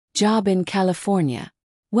Job in California.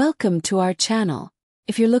 Welcome to our channel.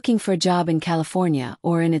 If you're looking for a job in California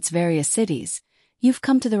or in its various cities, you've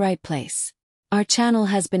come to the right place. Our channel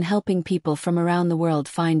has been helping people from around the world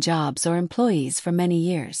find jobs or employees for many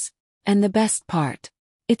years. And the best part,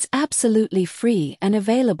 it's absolutely free and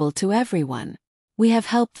available to everyone. We have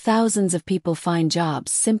helped thousands of people find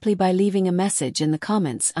jobs simply by leaving a message in the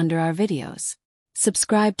comments under our videos.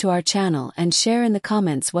 Subscribe to our channel and share in the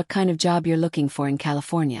comments what kind of job you're looking for in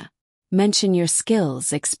California. Mention your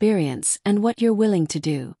skills, experience, and what you're willing to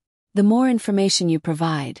do. The more information you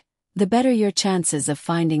provide, the better your chances of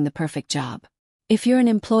finding the perfect job. If you're an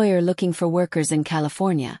employer looking for workers in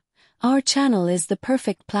California, our channel is the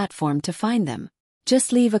perfect platform to find them.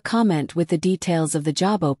 Just leave a comment with the details of the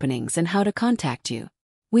job openings and how to contact you.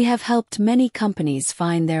 We have helped many companies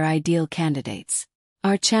find their ideal candidates.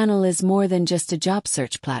 Our channel is more than just a job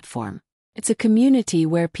search platform. It's a community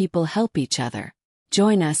where people help each other.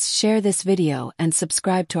 Join us, share this video, and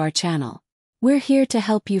subscribe to our channel. We're here to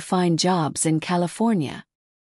help you find jobs in California.